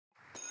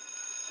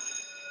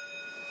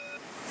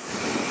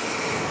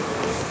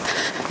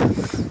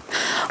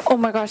Oh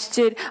my gosh,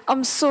 Jade,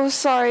 I'm so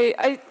sorry.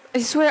 I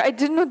swear I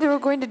didn't know they were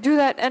going to do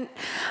that, and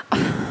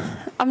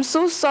I'm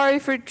so sorry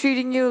for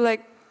treating you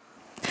like...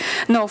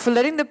 No, for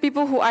letting the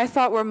people who I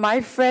thought were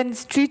my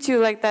friends treat you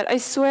like that. I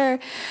swear.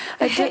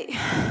 Hey,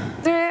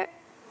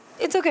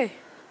 it's okay.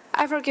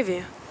 I forgive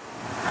you.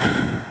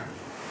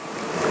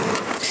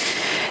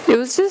 It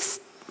was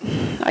just...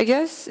 I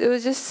guess it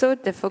was just so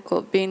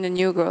difficult being the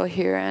new girl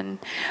here, and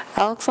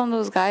Alex and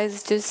those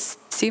guys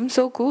just seemed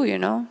so cool, you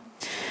know?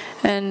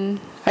 And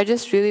I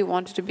just really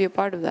wanted to be a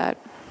part of that.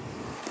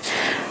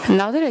 And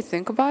now that I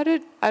think about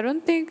it, I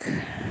don't think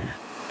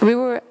we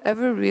were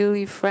ever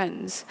really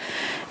friends.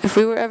 If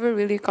we were ever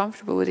really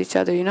comfortable with each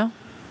other, you know?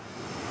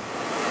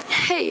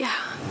 Hey,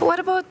 what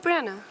about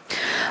Breanna?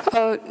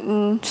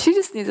 She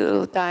just needs a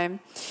little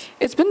time.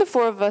 It's been the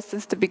four of us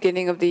since the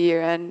beginning of the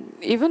year, and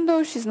even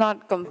though she's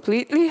not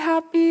completely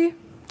happy,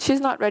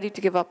 she's not ready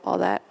to give up all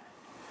that.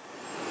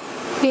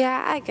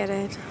 Yeah, I get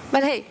it.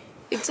 But hey,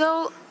 it's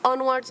all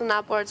onwards and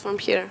upwards from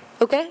here,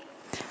 okay?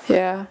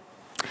 Yeah.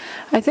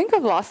 I think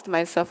I've lost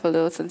myself a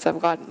little since I've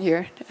gotten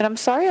here, and I'm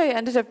sorry I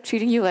ended up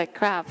treating you like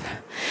crap.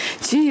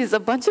 Jeez, a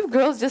bunch of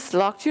girls just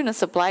locked you in a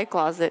supply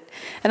closet,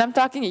 and I'm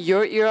talking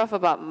your ear off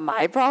about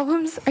my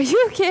problems? Are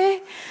you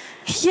okay?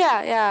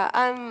 Yeah,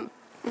 I'm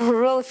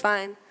really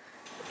fine.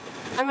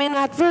 I mean,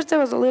 at first I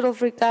was a little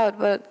freaked out,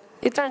 but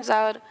it turns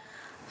out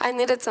I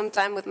needed some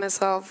time with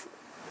myself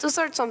to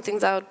sort some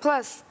things out.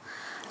 Plus,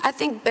 I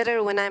think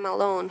better when I'm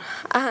alone,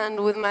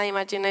 and with my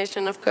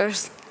imagination, of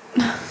course.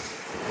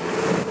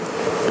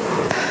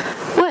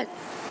 What?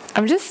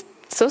 I'm just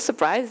so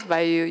surprised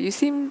by you. You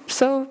seem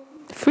so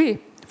free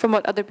from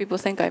what other people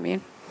think, I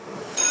mean.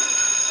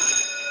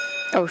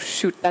 Oh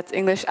shoot, that's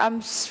English.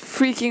 I'm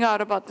freaking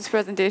out about this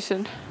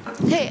presentation.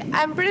 Hey,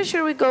 I'm pretty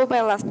sure we go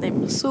by last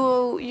name.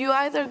 So you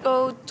either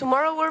go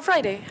tomorrow or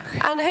Friday.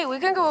 And hey, we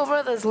can go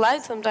over the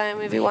slides sometime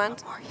if you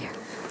want.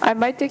 I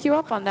might take you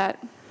up on that.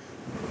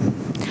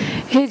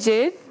 Hey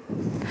Jade?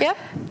 Yep?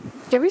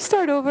 Can we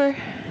start over?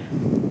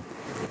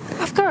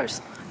 Of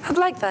course. I'd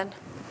like that.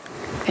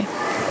 Okay.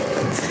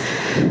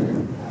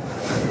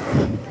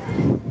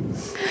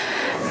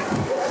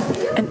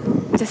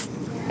 And just...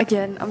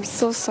 Again, I'm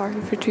so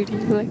sorry for treating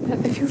you like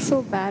that. I feel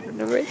so bad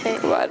whenever I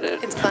think about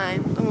it. It's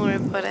fine. Don't worry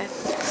about it.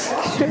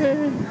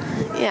 Sure.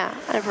 Yeah,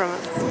 I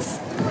promise. It's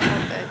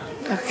okay.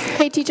 Okay.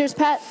 Hey, teacher's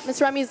pet.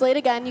 Miss Remy's late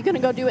again. You gonna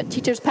go do what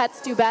teacher's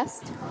pets do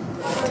best?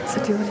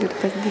 So do you want to do the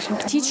presentation?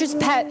 Teacher's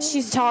pet,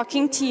 she's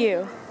talking to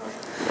you.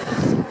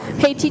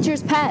 Hey,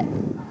 teacher's pet.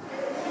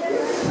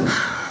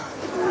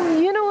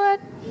 You know what?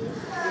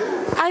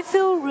 I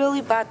feel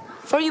really bad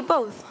for you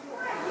both.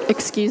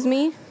 Excuse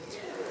me?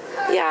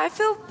 Yeah, I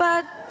feel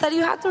bad that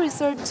you had to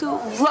resort to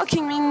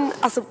locking me in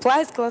a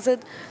supplies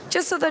closet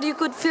just so that you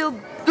could feel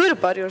good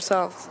about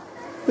yourselves.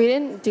 We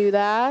didn't do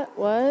that.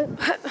 What?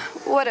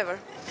 Whatever.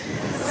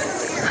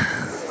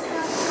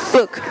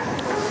 Look,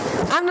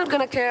 I'm not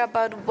gonna care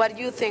about what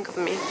you think of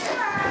me.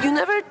 You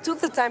never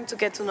took the time to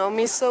get to know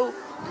me, so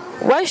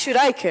why should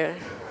I care?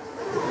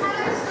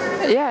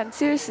 Yeah, and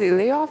seriously,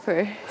 lay off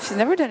her. She's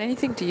never done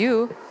anything to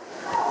you.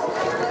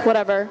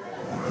 Whatever.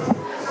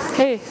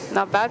 Hey,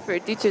 not bad for a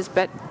teacher's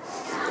pet.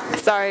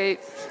 Sorry,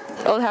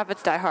 old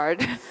habits die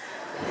hard.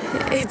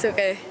 It's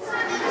okay.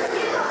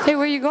 Hey,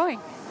 where are you going?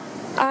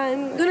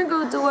 I'm gonna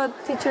go do what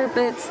teacher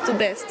pets do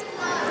best.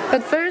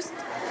 But first,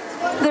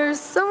 there's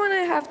someone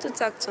I have to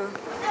talk to.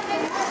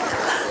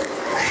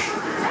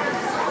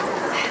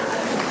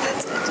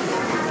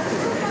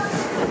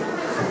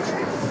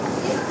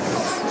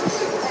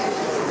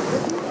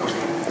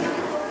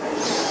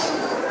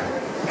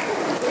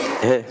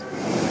 Hey.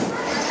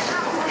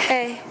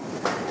 Hey.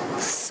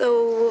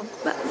 So,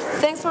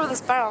 thanks for this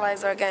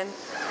paralyzer again.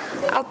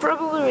 I'll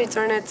probably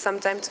return it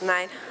sometime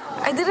tonight.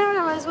 I didn't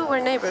realize we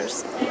were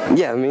neighbors.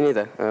 Yeah, me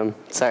neither.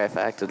 Sorry if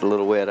I acted a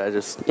little weird. I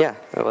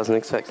wasn't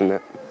expecting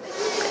that.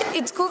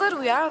 It's cool that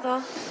we are,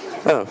 though.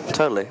 Oh,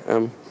 totally.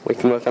 We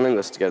can work on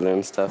English together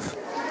and stuff.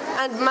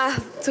 And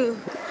math, too.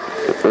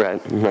 Right,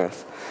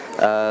 math.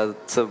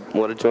 So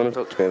what did you want to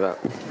talk to me about?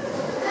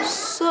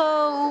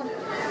 So,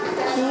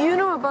 you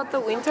know about the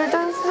winter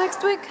dance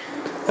next week?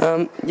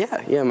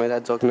 Yeah, my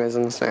dad's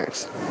organizing the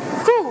snacks.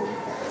 Cool.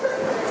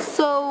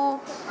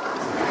 So,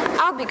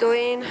 I'll be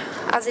going,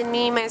 as in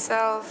me,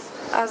 myself,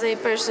 as a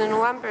person,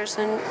 one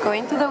person,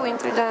 going to the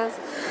winter dance.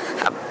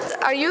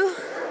 Are you?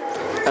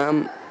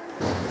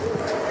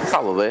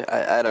 Probably.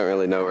 I don't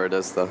really know where it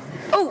is, though.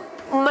 Oh,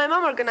 my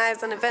mom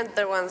organized an event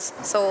there once,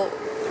 so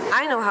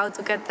I know how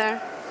to get there.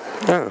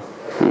 Oh.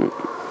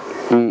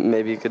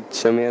 Maybe you could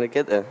show me how to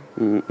get there.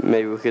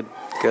 Maybe we could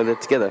go there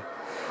together.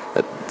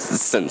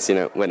 Since,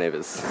 we're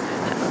neighbors.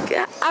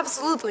 Yeah,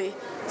 absolutely.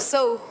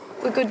 So,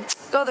 we could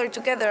go there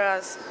together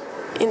as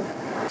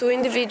two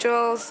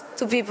individuals,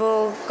 two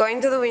people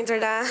going to the winter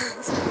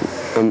dance.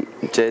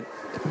 Jade?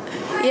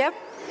 Yep.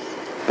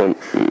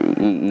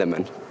 Never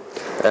mind.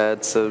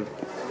 So,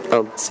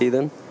 I'll see you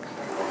then?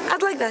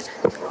 I'd like that.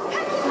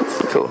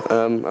 Cool.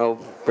 I'll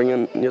bring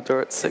in your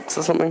door at 6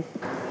 or something?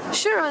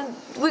 Sure, and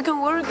we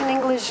can work in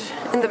English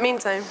in the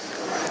meantime.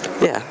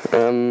 Yeah,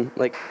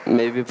 like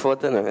maybe before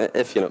dinner,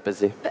 if you're not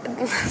busy.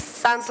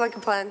 Sounds like a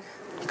plan.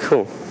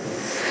 Cool.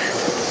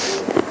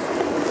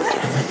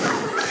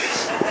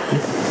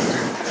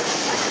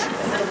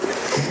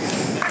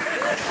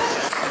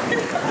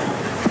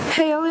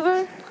 Hey,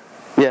 Oliver.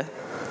 Yeah?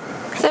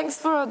 Thanks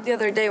for the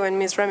other day when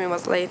Miss Remy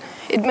was late.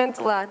 It meant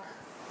a lot.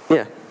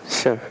 Yeah,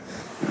 sure.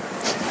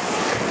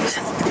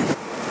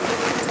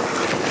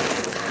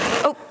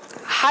 Oh,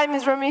 hi,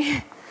 Miss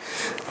Remy.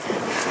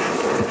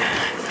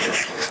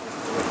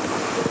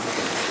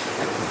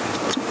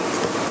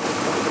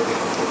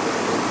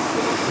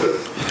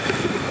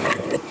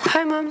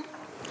 Hi, Mom.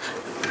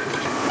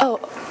 Oh,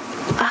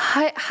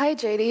 hi,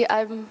 JD.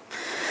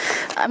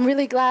 I'm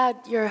really glad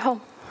you're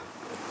home.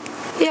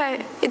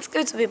 Yeah, it's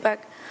good to be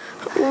back.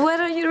 What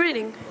are you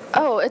reading?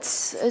 Oh,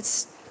 it's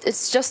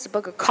just a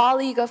book a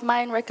colleague of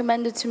mine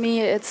recommended to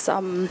me. It's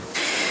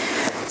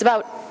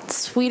about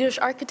Swedish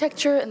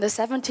architecture in the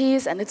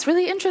 70s, and it's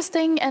really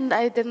interesting, and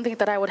I didn't think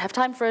that I would have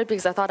time for it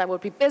because I thought I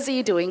would be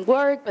busy doing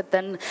work, but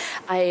then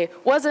I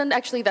wasn't.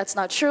 Actually, that's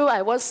not true.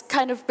 I was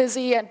kind of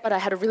busy, but I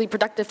had a really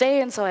productive day,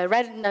 and so I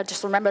read it, and I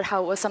just remembered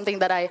how it was something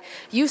that I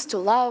used to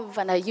love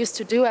and I used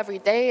to do every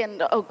day,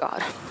 and oh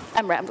God,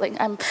 I'm rambling.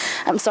 I'm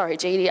sorry,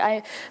 JD.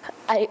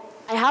 I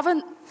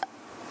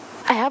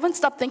haven't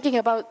stopped thinking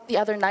about the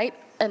other night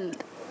and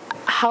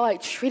how I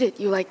treated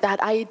you like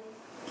that. I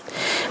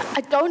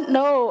don't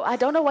know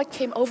what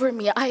came over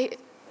me. I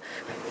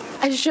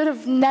should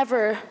have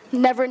never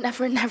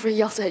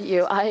yelled at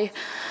you. I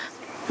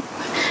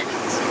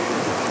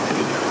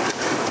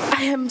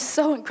am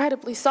so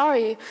incredibly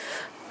sorry.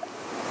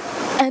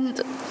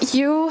 And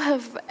you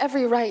have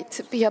every right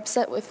to be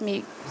upset with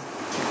me.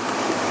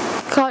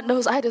 God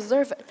knows I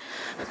deserve it.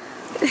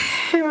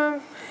 Hey,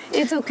 Mom.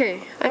 It's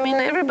okay. I mean,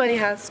 everybody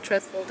has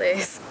stressful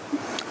days.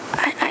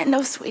 I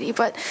know, sweetie,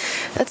 but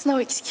that's no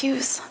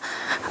excuse.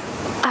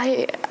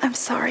 I'm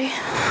sorry.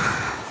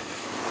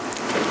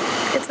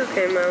 It's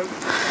okay, Mom.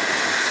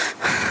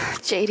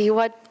 JD,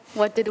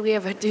 what did we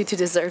ever do to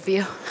deserve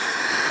you?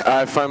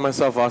 I find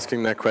myself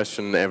asking that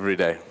question every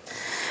day.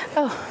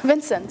 Oh,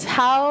 Vincent,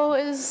 how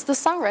is the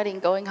songwriting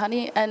going,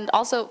 honey? And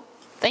also,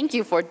 thank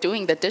you for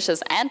doing the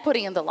dishes and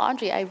putting in the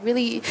laundry. I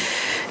really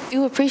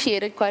do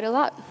appreciate it quite a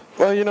lot.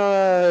 Well, you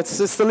know,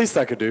 it's the least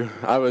I could do.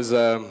 I was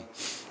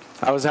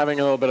having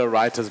a little bit of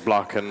writer's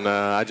block, and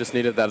I just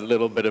needed that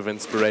little bit of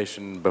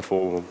inspiration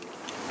before.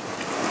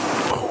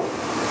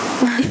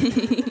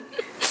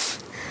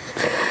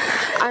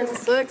 I'm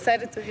so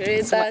excited to hear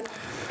it, Dad.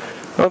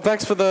 Well,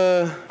 thanks for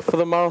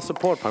the moral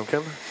support,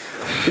 Pumpkin.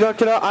 You know,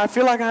 kiddo, I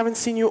feel like I haven't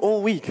seen you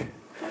all week.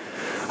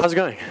 How's it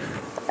going?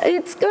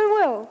 It's going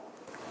well.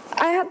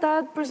 I had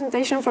that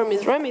presentation for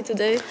Miss Remy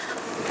today.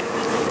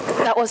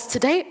 That was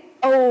today?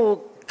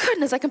 Oh,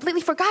 goodness, I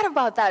completely forgot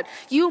about that.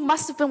 You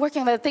must have been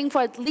working on that thing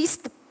for at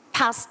least the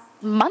past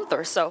month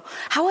or so.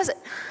 How was it?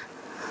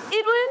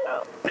 It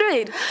went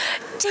great.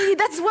 JD,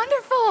 that's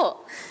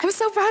wonderful. I'm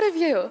so proud of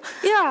you.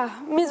 Yeah,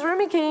 Miss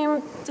Remy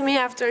came to me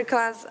after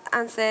class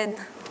and said,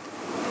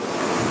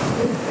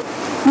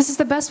 "This is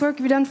the best work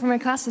you've done for my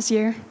class this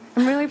year.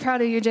 I'm really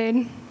proud of you,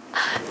 Jade."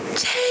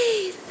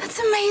 Jade, that's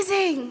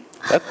amazing.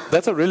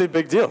 That's a really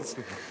big deal.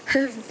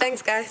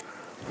 Thanks, guys.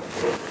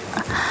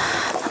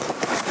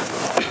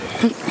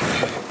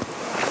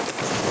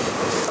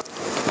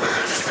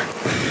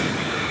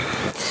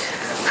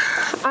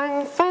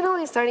 I'm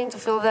finally starting to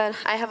feel that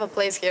I have a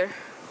place here.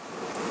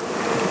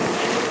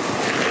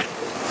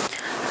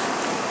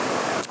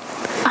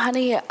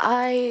 Honey,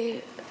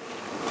 I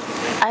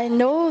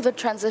know the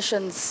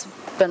transition's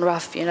been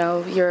rough, you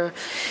know. Your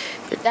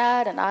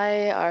dad and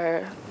I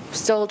are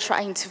still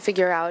trying to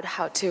figure out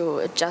how to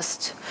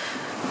adjust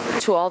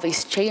to all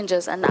these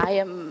changes, and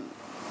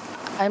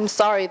I'm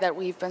sorry that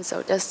we've been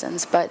so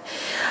distant, but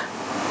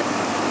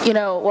you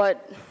know what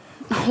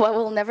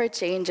will never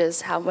change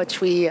is how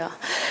much we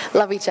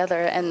love each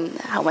other and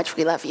how much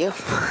we love you.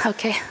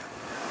 Okay?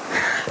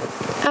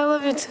 I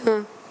love you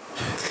too.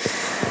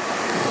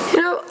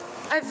 You know,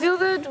 I feel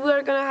that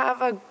we're gonna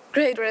have a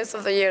great rest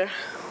of the year.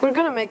 We're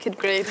gonna make it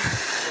great.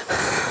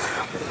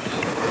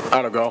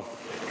 I don't go.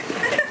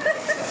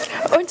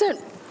 Vincent,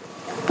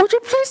 would you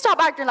please stop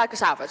acting like a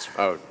savage?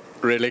 Oh,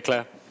 really,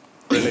 Claire?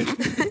 Really?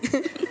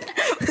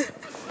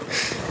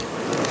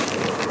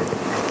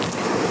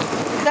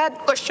 That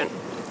question.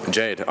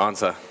 Jade,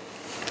 answer.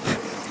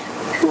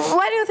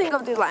 What do you think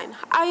of this line?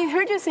 I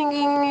heard you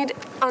singing it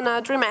on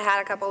a dream I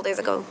had a couple days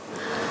ago.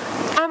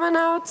 I'm an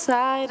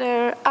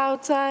outsider,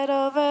 outside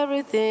of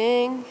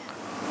everything.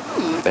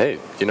 Hey,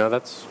 you know,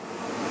 that's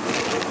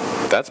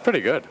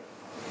pretty good.